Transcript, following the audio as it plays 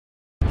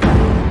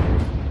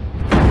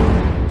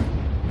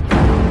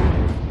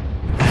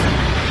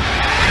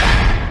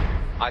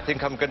I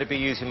think I'm going to be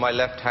using my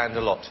left hand a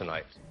lot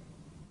tonight.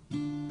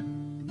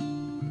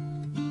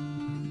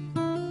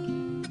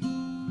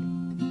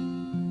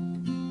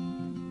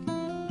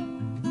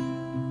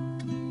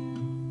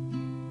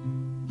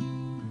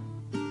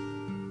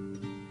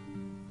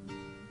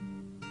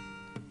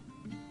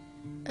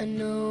 I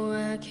know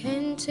I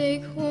can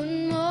take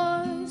one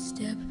more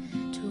step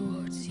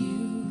towards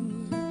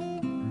you.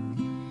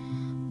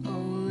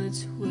 All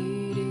that's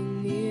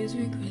waiting is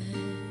regret.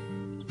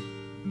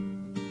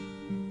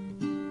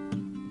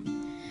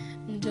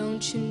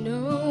 Don't you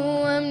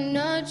know I'm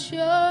not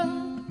your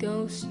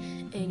ghost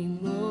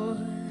anymore?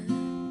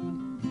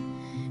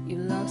 You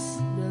lost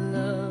the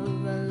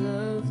love I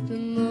loved the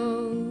most.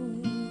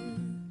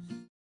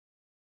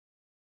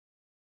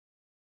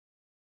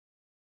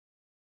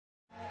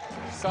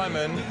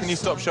 Simon, can you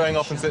stop showing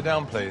off and sit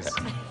down, please?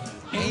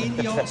 In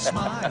your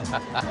smile.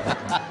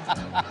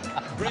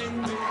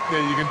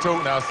 Yeah, you can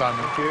talk now,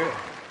 Simon. Thank you.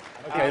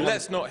 OK,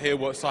 let's not hear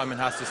what Simon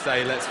has to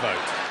say. Let's vote.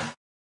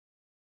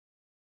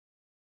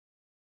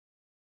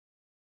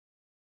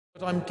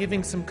 But I'm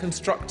giving some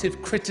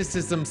constructive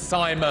criticism,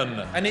 Simon.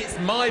 And it's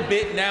my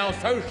bit now,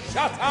 so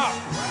shut up! He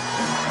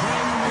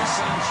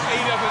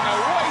doesn't know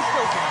what he's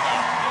talking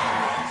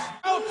about.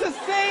 How to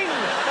sing!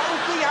 That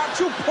was the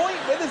actual point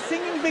where the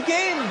singing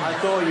begins. I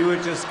thought you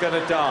were just going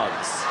to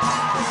dance.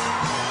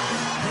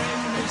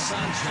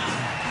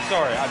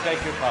 Sorry, I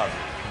beg your pardon.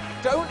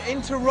 Don't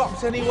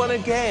interrupt anyone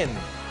again.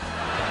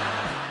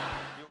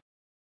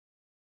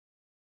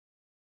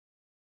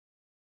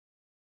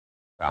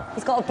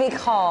 He's got a big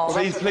heart.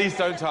 Please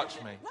don't touch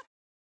me.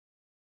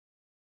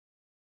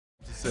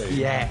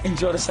 Yeah,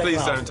 enjoy the second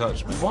Please half. don't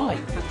touch me. Why?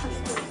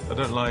 I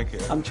don't like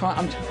it. I'm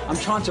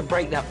trying to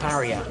break that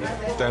barrier.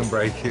 Don't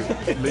break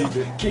it. Leave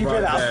it. Keep right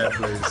it up. there,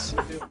 please.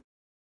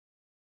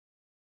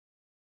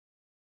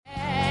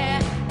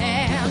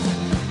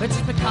 But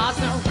just because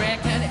no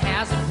record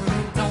has a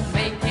groove, don't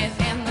make it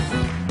in the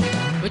group.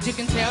 But you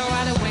can tell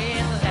right away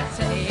in the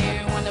letter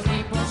A when the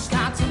people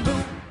start to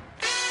move.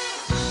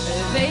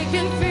 They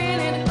can feel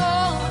it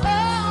all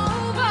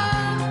over.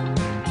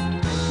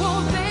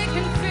 Well, they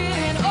can feel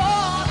it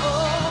all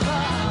over.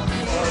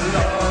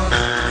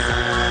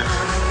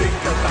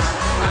 Think about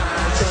I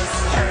just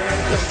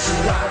can't get you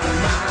out of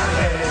my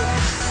head.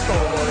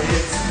 Boy,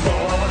 it's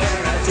more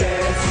than I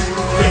dare to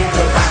think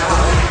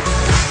about.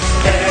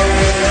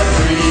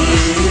 Every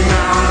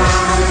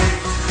night,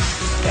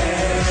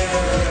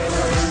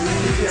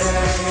 every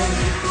day,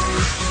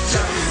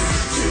 just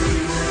to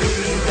be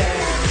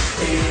there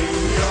in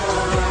your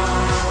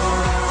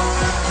arms.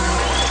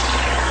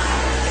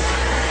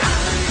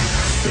 I'm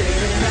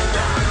spinning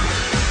around,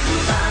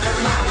 out of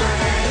my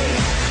way.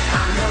 I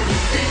know you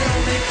feel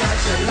me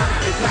 'cause you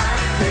like it like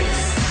this.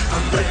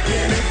 I'm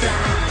breaking it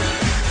down,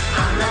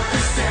 I'm not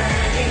the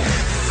same.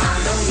 I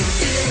know you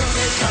feel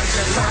me 'cause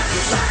you like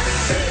it like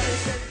this.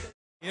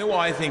 You know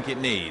what I think it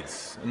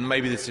needs? And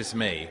maybe this is just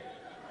me.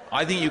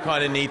 I think you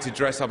kind of need to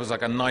dress up as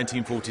like a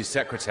 1940s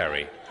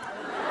secretary.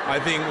 I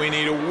think we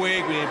need a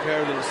wig, we need a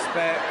pair of little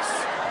specs.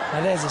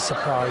 Now there's a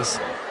surprise.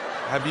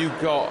 Have you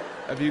got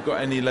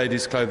any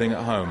ladies' clothing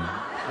at home?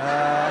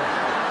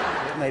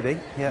 Maybe,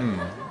 yeah.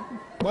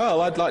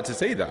 Well, I'd like to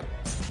see that.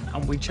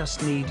 And we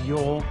just need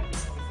your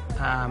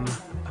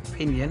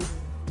opinion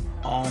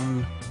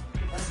on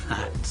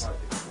that.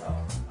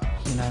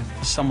 You know,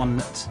 someone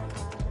that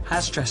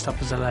has dressed up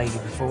as a lady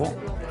before.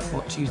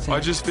 What do you think? I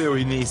just feel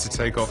he needs to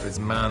take off his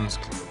man's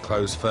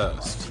clothes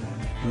first.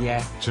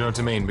 Yeah. Do you know what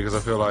I mean? Because I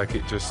feel like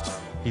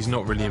he's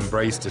not really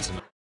embraced it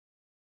enough.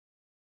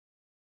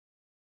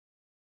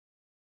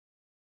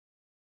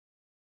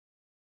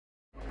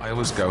 I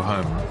always go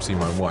home, see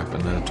my wife,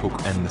 and then I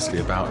talk endlessly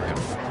about him.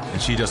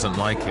 And she doesn't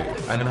like it.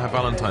 And in her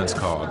Valentine's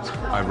card,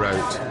 I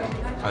wrote,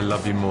 "I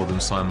love you more than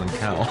Simon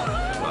Cowell."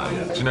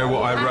 Do you know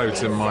what I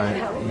wrote in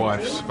my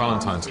wife's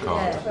Valentine's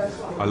card?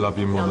 "I love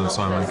you more than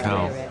Simon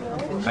Cowell."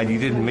 And you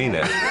didn't mean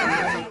it.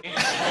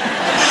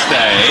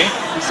 Stay.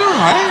 It's all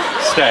right.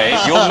 Stay.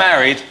 You're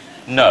married?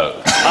 No.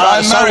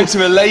 I'm married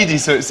to a lady,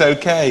 so it's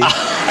okay.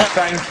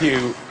 Thank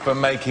you for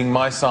making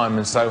my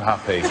Simon so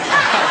happy.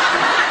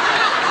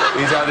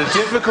 He's had a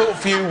difficult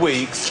few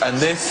weeks, and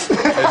this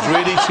has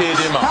really cheered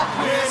him up.